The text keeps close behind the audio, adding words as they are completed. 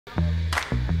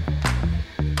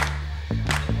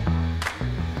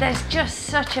There's just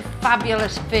such a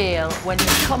fabulous feel when you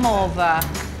come over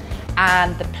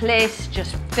and the place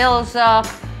just fills up.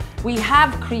 We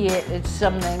have created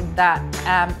something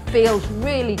that feels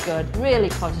really good, really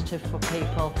positive for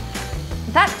people.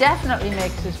 That definitely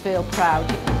makes us feel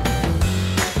proud.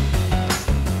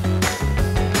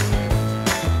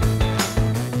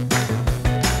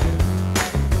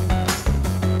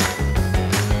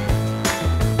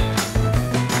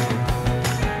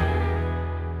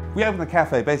 We opened the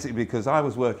cafe basically because I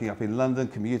was working up in London,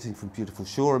 commuting from beautiful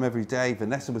Shoreham every day.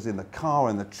 Vanessa was in the car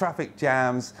and the traffic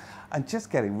jams and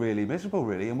just getting really miserable,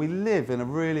 really. And we live in a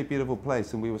really beautiful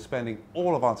place and we were spending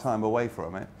all of our time away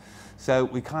from it. So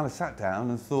we kind of sat down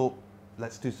and thought,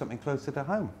 let's do something closer to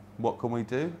home. What can we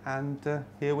do? And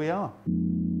here we are.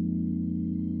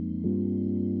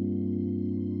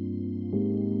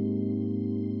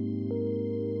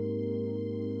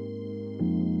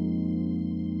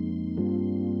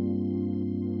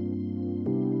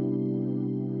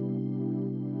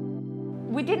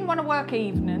 We didn't want to work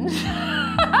evenings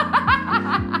and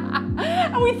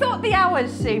we thought the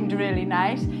hours seemed really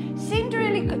nice. Seemed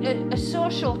really a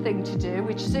social thing to do,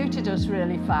 which suited us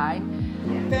really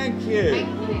fine. Thank you.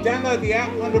 Download the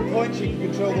app, 100 points, you can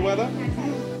control the weather.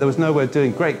 There was nowhere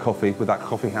doing great coffee with that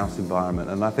coffee house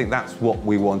environment, and I think that's what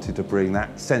we wanted to bring,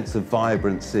 that sense of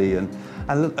vibrancy and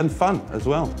fun as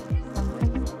well.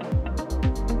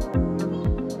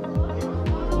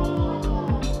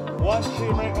 One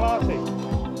turmeric latte.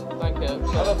 Thank you.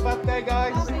 Have a fun day,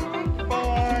 guys.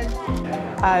 Bye.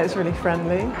 It's really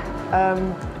friendly.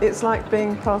 It's like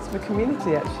being part of a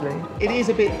community, actually. It is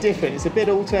a bit different. It's a bit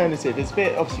alternative. It's a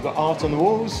bit, obviously, you've got art on the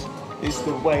walls. It's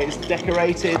the way it's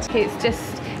decorated. It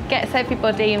just gets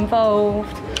everybody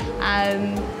involved,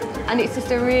 and it's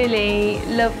just a really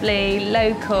lovely,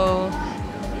 local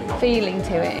feeling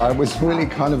to it. I was really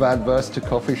kind of adverse to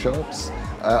coffee shops.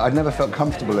 I'd never felt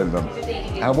comfortable in them.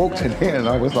 I walked in here and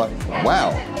I was like,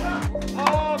 wow.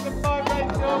 Oh, goodbye,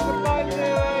 Rachel. Goodbye,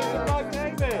 Lewis. Goodbye,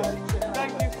 David.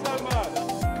 Thank you so much.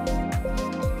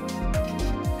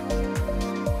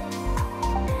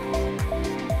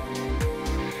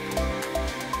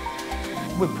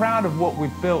 We're proud of what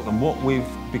we've built and what we've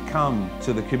become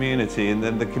to the community, and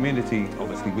then the community,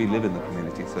 obviously we live in the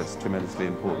community, so it's tremendously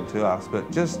important to us,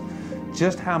 but just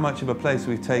how much of a place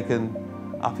we've taken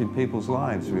up in people's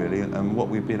lives, really, and what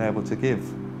we've been able to give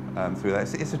through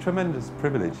that. It's a tremendous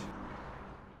privilege.